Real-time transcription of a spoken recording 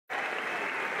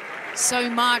So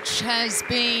much has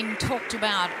been talked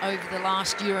about over the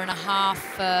last year and a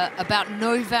half about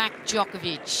Novak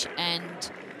Djokovic, and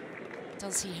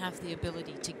does he have the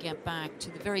ability to get back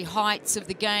to the very heights of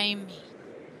the game? He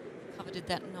coveted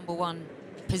that #1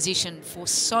 position for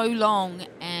so long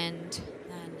and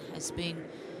then has been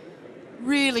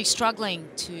really struggling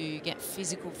to get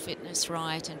physical fitness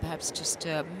right and perhaps just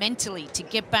mentally to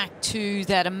get back to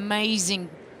that amazing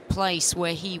place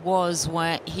where he was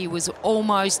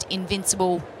almost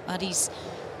invincible, but he's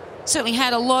certainly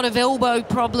had a lot of elbow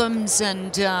problems,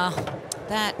 and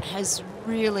that has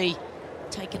really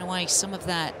taken away some of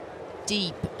that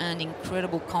deep and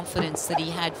incredible confidence that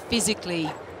he had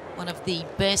physically. One of the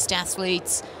best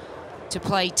athletes to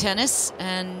play tennis,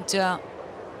 and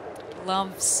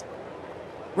loves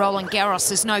Roland Garros,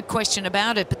 there's no question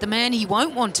about it, but the man he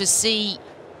won't want to see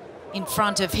in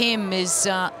front of him is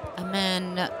a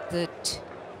man that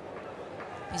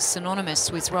is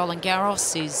synonymous with Roland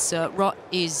Garros,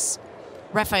 is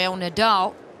Rafael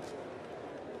Nadal.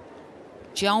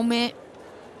 Jaume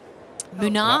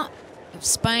Munar of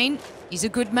Spain is a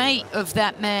good mate of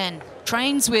that man.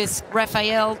 Trains with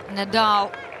Rafael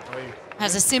Nadal,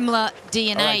 has a similar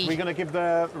DNA. All right, we're going to give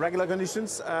the regular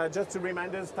conditions. Just to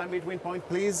remind us, time between point,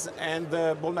 please, and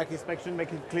the ball back inspection,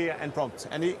 make it clear and prompt.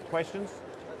 Any questions?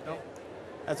 No?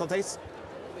 Heads or tails?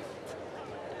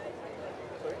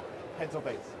 Heads or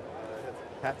tails?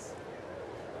 Heads.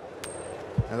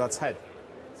 And that's head.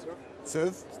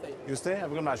 Serve. Stay. You stay?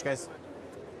 Have a good match, guys.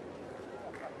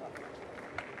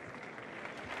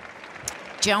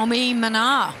 Jaume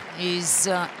Munar is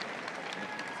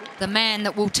the man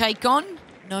that will take on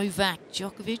Novak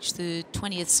Djokovic, the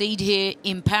 20th seed here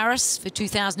in Paris for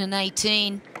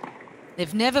 2018.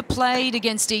 They've never played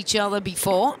against each other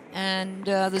before, and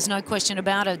there's no question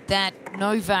about it that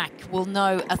Novak will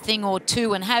know a thing or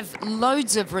two and have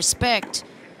loads of respect.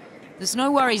 There's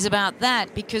no worries about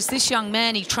that, because this young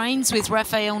man, he trains with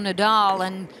Rafael Nadal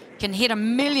and can hit a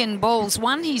million balls.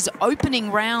 Won his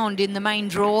opening round in the main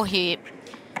draw here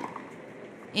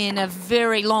in a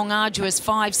very long, arduous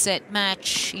 5-set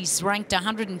match. He's ranked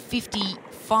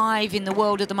 155 in the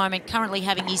world at the moment, currently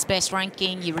having his best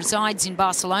ranking. He resides in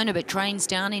Barcelona but trains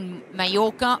down in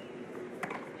Mallorca.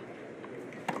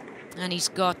 And he's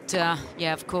got,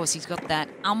 yeah, of course, he's got that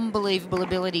unbelievable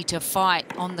ability to fight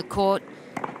on the court.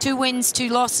 2 wins, 2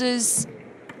 losses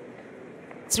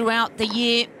throughout the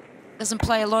year. Doesn't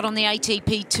play a lot on the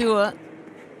ATP Tour.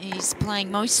 He's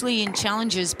playing mostly in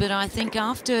challenges, but I think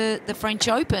after the French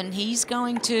Open, he's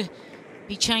going to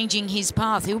be changing his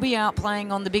path. He'll be out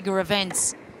playing on the bigger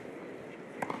events.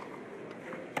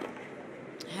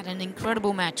 Had an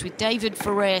incredible match with David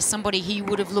Ferrer, somebody he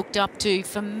would have looked up to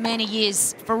for many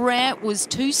years. Ferrer was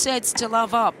 2 sets to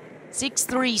love up,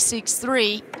 6-3,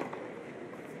 6-3.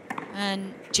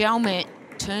 And Jaume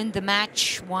turned the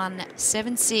match, won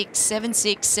 7-6,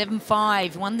 7-6,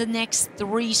 7-5, won the next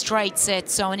 3 straight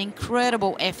sets, so an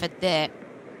incredible effort there.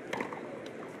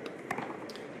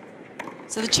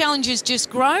 So the challenges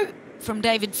just grow from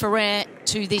David Ferrer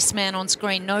to this man on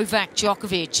screen, Novak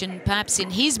Djokovic, and perhaps in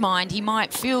his mind he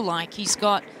might feel like he's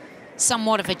got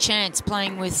somewhat of a chance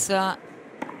playing with a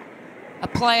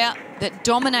player that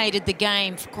dominated the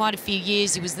game for quite a few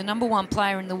years. He was the #1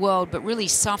 player in the world, but really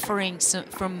suffering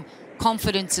from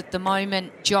confidence at the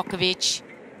moment. Djokovic,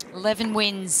 11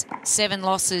 wins, 7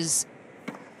 losses.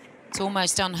 It's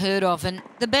almost unheard of. And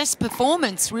the best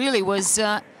performance really was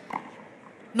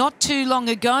not too long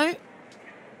ago.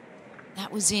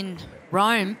 That was in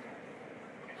Rome.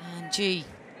 And gee,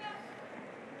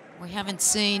 we haven't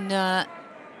seen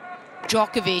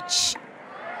Djokovic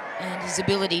and his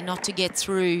ability not to get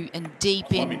through and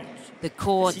deep in the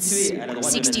courts.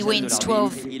 60 wins,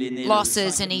 12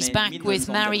 losses, and he's back with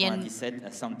Marion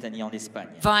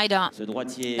Vida.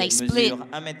 They split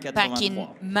back in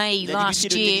May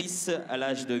last year.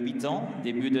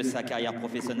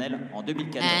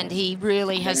 And he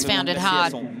really has found it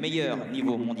hard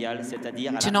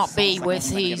to not be with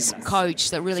his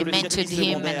coach that really mentored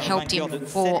him and helped him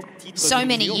for so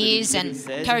many years and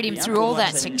carried him through all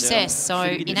that success. So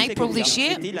in April this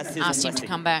year, asked him to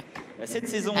come back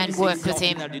and work with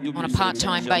him on a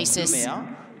part-time basis.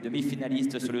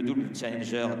 Demi-finaliste sur le double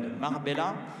challenger de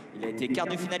Marbella. Il a été quart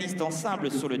de finaliste en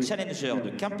simple sur le challenger de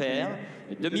Quimper.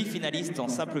 Demi-finaliste en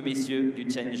simple messieurs du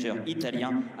challenger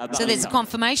italien à Barcelone. So there's a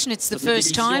confirmation it's the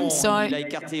first time. So il a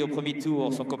écarté au premier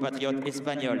tour son compatriote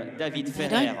espagnol David Ferrer.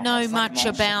 They don't know much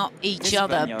about each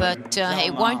other, but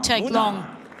it won't take long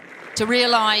to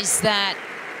realize that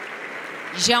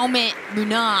Jaume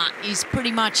Munar is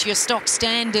pretty much your stock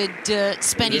standard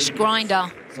Spanish grinder.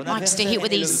 Likes to hit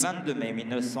with his le 22 mai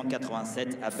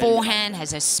 1987 à forehand,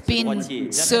 has a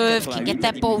spin serve, can get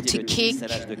that ball to kick,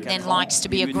 then likes to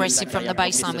be aggressive from the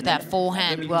baseline with that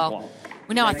forehand. Well,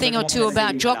 we know a thing or two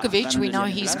about Djokovic. We know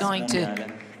he's going to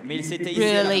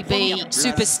really be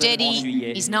super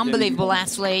steady. He's an unbelievable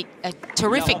athlete, a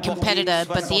terrific competitor,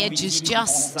 but the edge has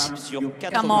just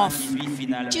come off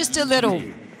just a little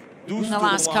in the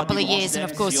last couple of years. And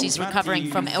of course he's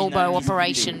recovering from elbow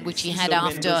operation, which he had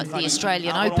after the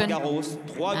Australian Open,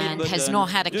 and has not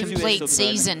had a complete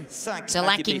season, so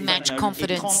lacking match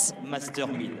confidence.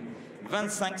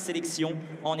 25 sélections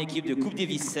en équipe de Coupe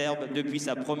Davis serbe depuis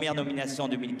sa première nomination en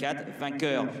 2004,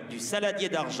 vainqueur du Saladier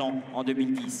d'argent en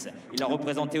 2010. Il a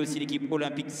représenté aussi l'équipe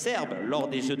olympique serbe lors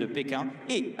des Jeux de Pékin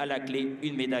et à la clé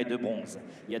une médaille de bronze.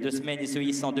 Il y a 2 semaines, il se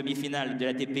hisse en demi-finale de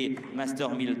l'ATP Master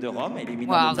 1000 de Rome.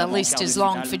 Wow, the list is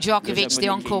long for Djokovic, the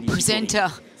encore presenter.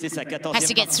 Has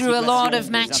to get through a lot of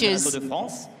matches.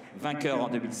 Vainqueur en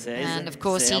 2016. And of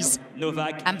course he's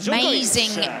Novak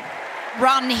amazing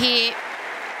run here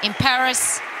in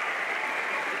Paris.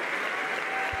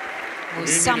 Well,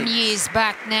 some years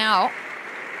back now,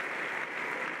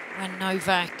 when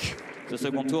Novak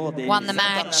won the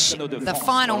match, the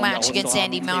final match against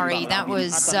Andy Murray. That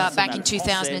was back in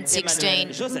 2016.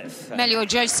 Melio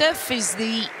Joseph is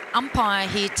the umpire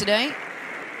here today.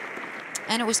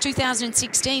 And it was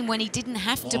 2016 when he didn't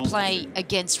have to play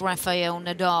against Rafael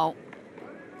Nadal.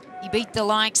 He beat the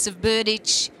likes of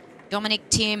Berdych, Dominic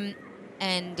Thiem,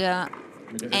 and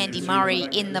Andy Murray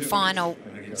in the final.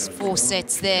 It's 4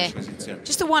 sets there.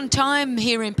 Just the one time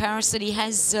here in Paris that he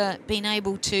has been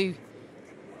able to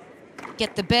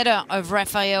get the better of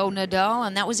Rafael Nadal,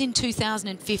 and that was in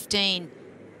 2015.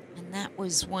 And that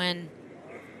was when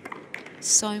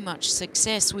so much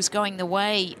success was going the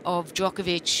way of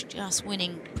Djokovic, just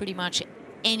winning pretty much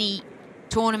any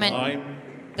tournament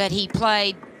that he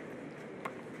played.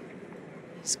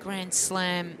 His Grand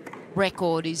Slam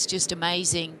record is just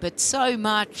amazing, but so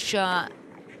much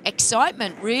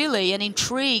excitement really and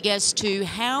intrigue as to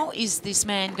how is this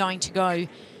man going to go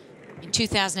in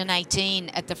 2018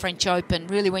 at the French Open.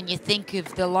 Really, when you think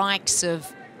of the likes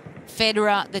of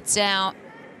Federer that's out,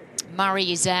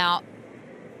 Murray is out,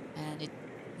 and it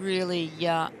really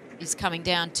is coming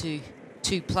down to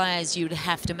 2 players. You'd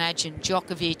have to imagine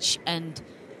Djokovic and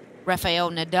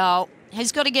Rafael Nadal.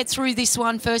 He's got to get through this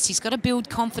one first. He's got to build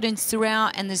confidence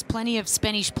throughout, and there's plenty of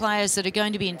Spanish players that are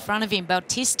going to be in front of him.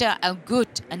 Bautista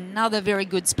Agut, another very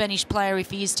good Spanish player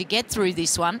if he is to get through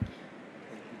this one.